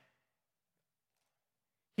up.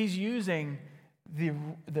 He's using the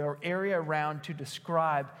area around to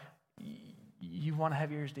describe, you want to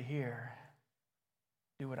have ears to hear,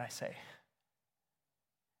 do what I say.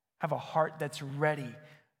 Have a heart that's ready,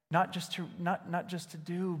 not just to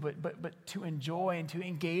do, but to enjoy and to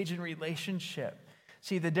engage in relationship.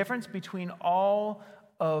 See, the difference between all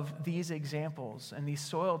of these examples and these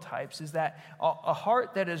soil types is that a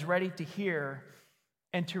heart that is ready to hear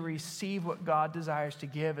and to receive what God desires to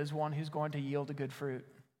give is one who's going to yield a good fruit.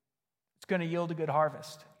 It's going to yield a good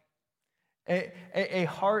harvest. A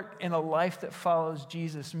heart and a life that follows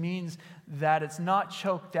Jesus means that it's not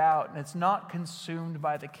choked out and it's not consumed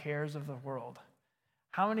by the cares of the world.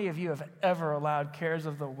 How many of you have ever allowed cares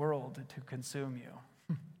of the world to consume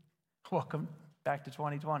you? Welcome back to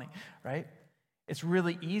 2020, right? It's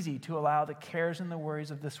really easy to allow the cares and the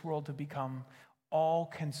worries of this world to become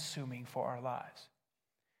all-consuming for our lives.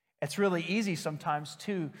 It's really easy sometimes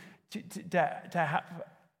to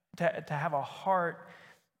have a heart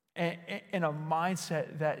and a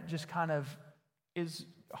mindset that just kind of is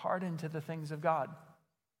hardened to the things of God.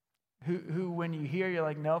 Who when you hear, you're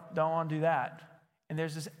like, nope, don't want to do that. And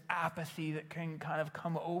there's this apathy that can kind of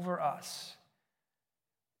come over us.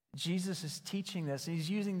 Jesus is teaching this. He's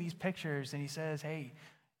using these pictures, and he says, hey,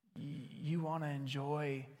 you want to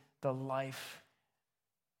enjoy the life,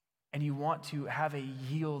 and you want to have a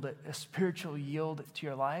yield, a spiritual yield to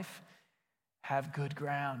your life, have good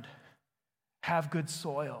ground. Have good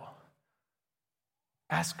soil.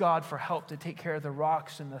 Ask God for help to take care of the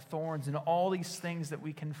rocks and the thorns and all these things that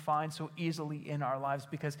we can find so easily in our lives,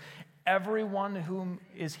 because everyone whom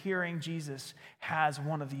is hearing Jesus has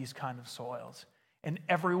one of these kind of soils. And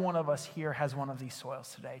every one of us here has one of these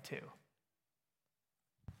soils today too.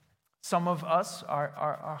 Some of us,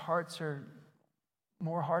 our hearts are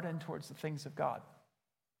more hardened towards the things of God.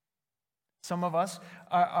 Some of us,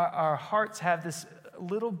 our hearts have this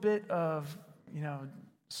little bit of,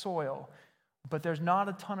 soil, but there's not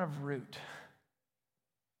a ton of root.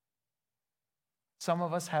 Some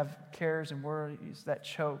of us have cares and worries that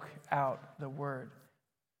choke out the word.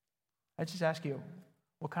 I just ask you,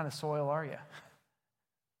 what kind of soil are you?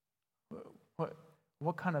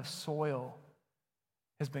 What kind of soil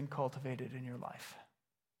has been cultivated in your life?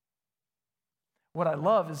 What I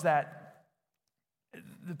love is that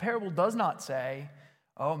the parable does not say,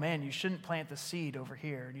 oh man, you shouldn't plant the seed over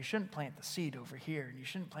here, and you shouldn't plant the seed over here, and you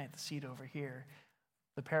shouldn't plant the seed over here.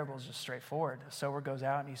 The parable is just straightforward. A sower goes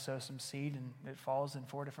out and he sows some seed, and it falls in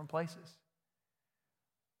 4 different places.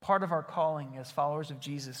 Part of our calling as followers of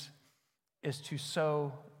Jesus is to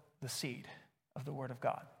sow the seed of the Word of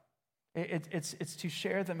God. It's to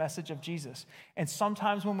share the message of Jesus. And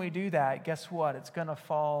sometimes when we do that, guess what? It's going to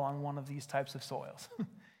fall on one of these types of soils.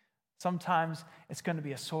 Sometimes it's going to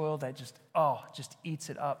be a soil that just eats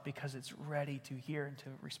it up because it's ready to hear and to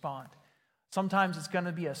respond. Sometimes it's going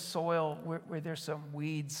to be a soil where there's some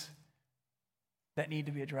weeds that need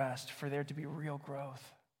to be addressed for there to be real growth.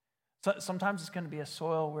 So sometimes it's going to be a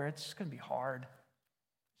soil where it's just going to be hard.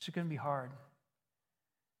 It's just going to be hard.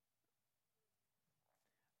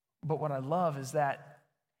 But what I love is that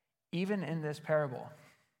even in this parable,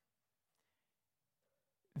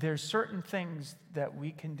 there's certain things that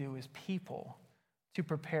we can do as people to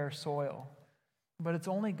prepare soil, but it's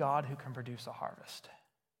only God who can produce a harvest.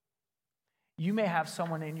 You may have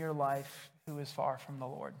someone in your life who is far from the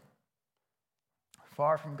Lord,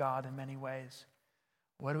 far from God in many ways.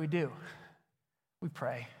 What do? We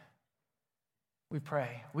pray. We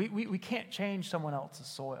pray. We can't change someone else's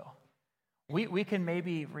soil. We can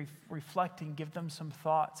maybe reflect and give them some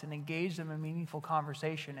thoughts and engage them in meaningful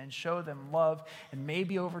conversation and show them love, and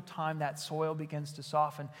maybe over time that soil begins to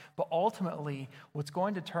soften. But ultimately, what's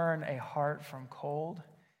going to turn a heart from cold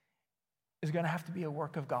is going to have to be a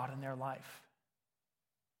work of God in their life.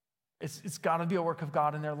 It's got to be a work of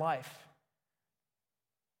God in their life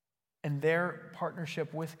and their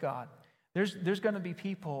partnership with God. There's going to be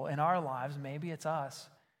people in our lives, maybe it's us,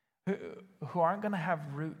 who aren't going to have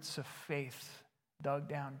roots of faith dug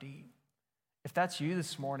down deep. If that's you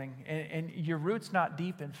this morning and your root's not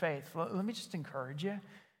deep in faith, let me just encourage you.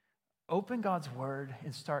 Open God's word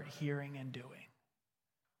and start hearing and doing.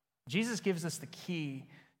 Jesus gives us the key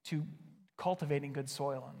to cultivating good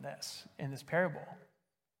soil in this parable.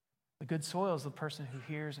 The good soil is the person who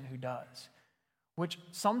hears and who does, which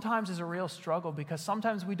sometimes is a real struggle because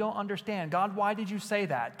sometimes we don't understand. God, why did you say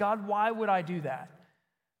that? God, why would I do that?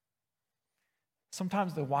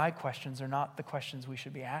 Sometimes the why questions are not the questions we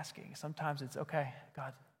should be asking. Sometimes it's, okay,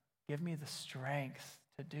 God, give me the strength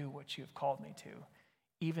to do what you have called me to,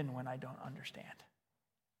 even when I don't understand.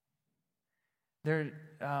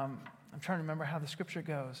 I'm trying to remember how the scripture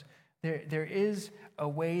goes. There is a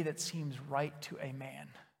way that seems right to a man.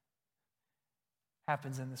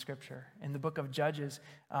 Happens in the scripture. In the book of Judges,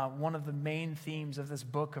 one of the main themes of this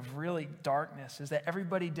book of really darkness is that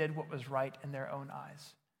everybody did what was right in their own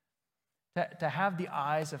eyes. To have the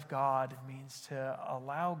eyes of God means to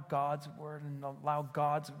allow God's word and allow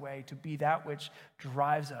God's way to be that which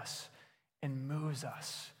drives us and moves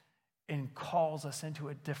us and calls us into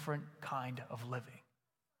a different kind of living.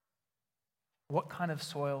 What kind of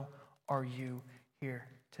soil are you here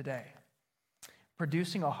today?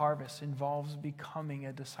 Producing a harvest involves becoming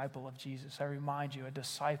a disciple of Jesus. I remind you, a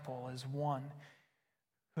disciple is one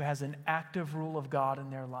who has an active rule of God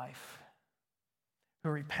in their life,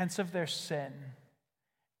 who repents of their sin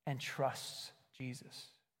and trusts Jesus.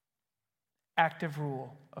 Active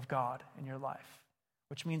rule of God in your life,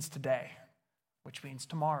 which means today, which means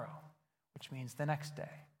tomorrow, which means the next day.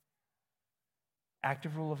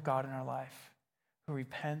 Active rule of God in our life, who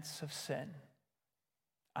repents of sin.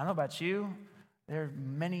 I don't know about you, there are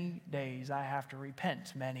many days I have to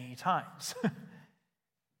repent many times.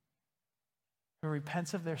 Who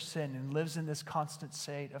repents of their sin and lives in this constant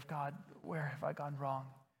state of, God, where have I gone wrong?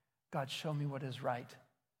 God, show me what is right.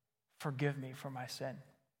 Forgive me for my sin.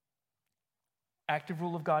 Active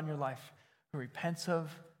rule of God in your life, who repents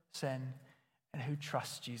of sin and who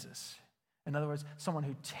trusts Jesus. In other words, someone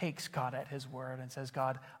who takes God at his word and says,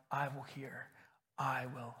 God, I will hear, I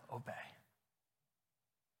will obey.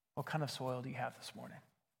 What kind of soil do you have this morning?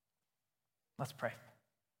 Let's pray.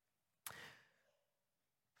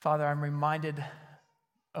 Father, I'm reminded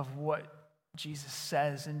of what Jesus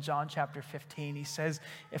says in John chapter 15. He says,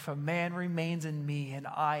 if a man remains in me and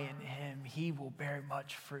I in him, he will bear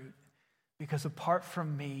much fruit. Because apart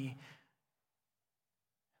from me,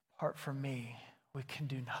 we can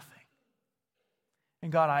do nothing.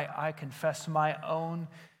 And God, I confess my own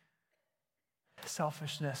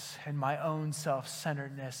selfishness and my own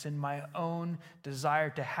self-centeredness and my own desire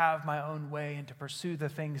to have my own way and to pursue the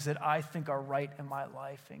things that I think are right in my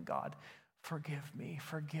life. And God, forgive me,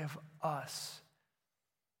 forgive us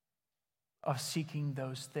of seeking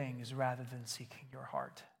those things rather than seeking your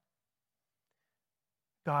heart.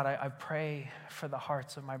 God, I pray for the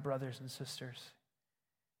hearts of my brothers and sisters,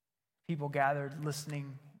 people gathered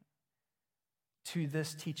listening to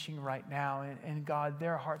this teaching right now. And God,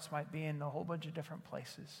 their hearts might be in a whole bunch of different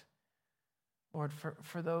places. Lord,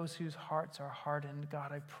 for those whose hearts are hardened,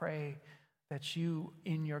 God, I pray that you,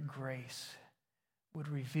 in your grace, would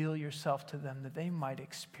reveal yourself to them, that they might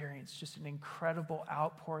experience just an incredible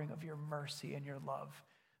outpouring of your mercy and your love,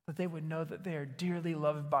 that they would know that they are dearly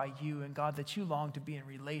loved by you, and God, that you long to be in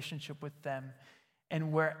relationship with them.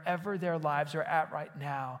 And wherever their lives are at right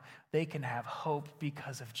now, they can have hope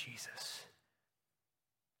because of Jesus.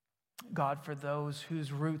 God, for those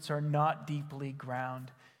whose roots are not deeply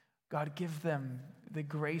ground, God, give them the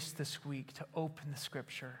grace this week to open the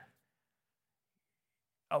scripture.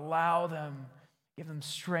 Give them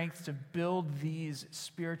strength to build these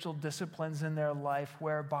spiritual disciplines in their life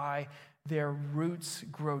whereby their roots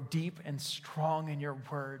grow deep and strong in your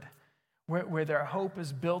word, where their hope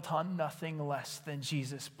is built on nothing less than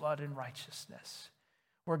Jesus' blood and righteousness,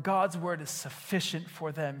 where God's word is sufficient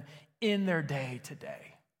for them in their day to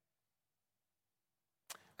day.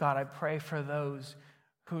 God, I pray for those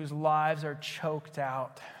whose lives are choked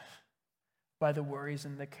out by the worries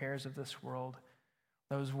and the cares of this world.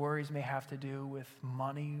 Those worries may have to do with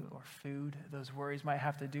money or food. Those worries might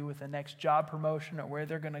have to do with the next job promotion or where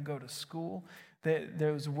they're going to go to school.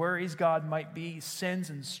 Those worries, God, might be sins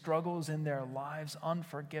and struggles in their lives,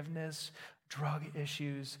 unforgiveness, drug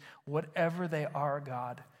issues, whatever they are,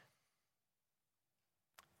 God.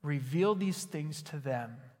 Reveal these things to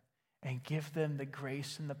them and give them the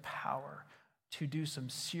grace and the power to do some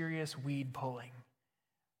serious weed pulling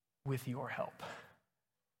with your help.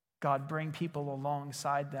 God, bring people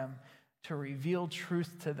alongside them to reveal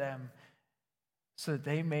truth to them so that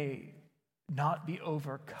they may not be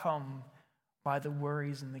overcome by the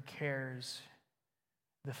worries and the cares,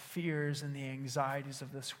 the fears and the anxieties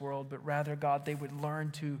of this world, but rather, God, they would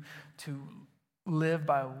learn to live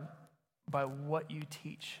by what you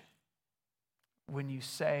teach when you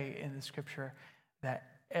say in the scripture that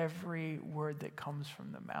every word that comes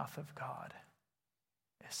from the mouth of God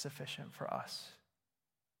is sufficient for us.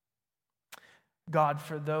 God,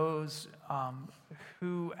 for those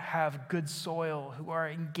who have good soil, who are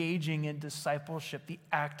engaging in discipleship, the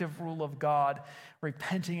active rule of God,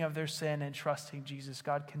 repenting of their sin and trusting Jesus,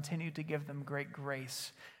 God, continue to give them great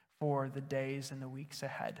grace for the days and the weeks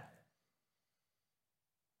ahead.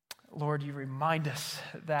 Lord, you remind us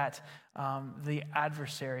that the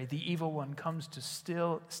adversary, the evil one, comes to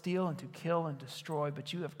steal and to kill and destroy,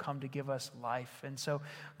 but you have come to give us life. And so,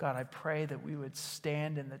 God, I pray that we would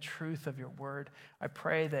stand in the truth of your word. I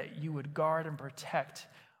pray that you would guard and protect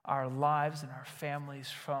our lives and our families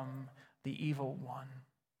from the evil one,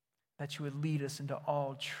 that you would lead us into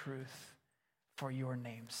all truth for your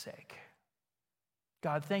name's sake.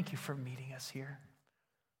 God, thank you for meeting us here.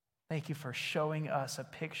 Thank you for showing us a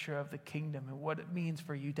picture of the kingdom and what it means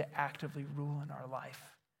for you to actively rule in our life.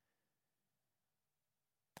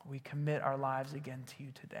 We commit our lives again to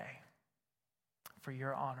you today for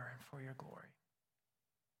your honor and for your glory.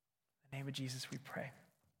 In the name of Jesus we pray.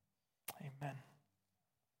 Amen.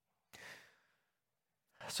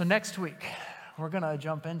 So next week, we're going to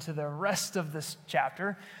jump into the rest of this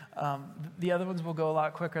chapter. The other ones will go a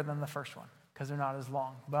lot quicker than the first one, because they're not as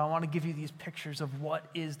long. But I want to give you these pictures of what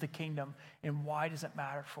is the kingdom and why does it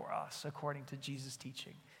matter for us according to Jesus'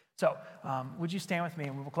 teaching. So would you stand with me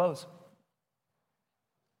and we will close.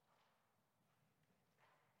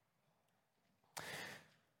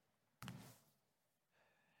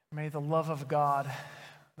 May the love of God,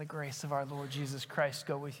 the grace of our Lord Jesus Christ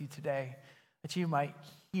go with you today, that you might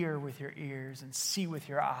hear with your ears and see with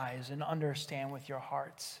your eyes and understand with your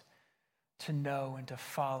hearts, to know and to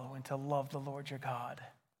follow and to love the Lord your God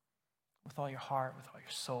with all your heart, with all your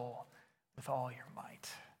soul, with all your might,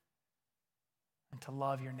 and to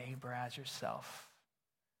love your neighbor as yourself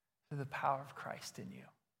through the power of Christ in you.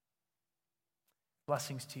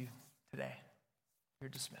 Blessings to you today. You're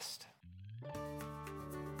dismissed.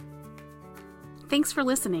 Thanks for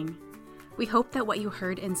listening. We hope that what you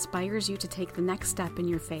heard inspires you to take the next step in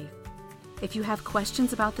your faith. If you have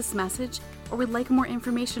questions about this message or would like more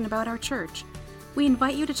information about our church, we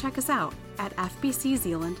invite you to check us out at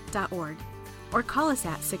fbczealand.org or call us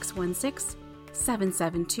at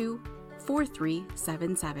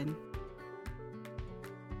 616-772-4377.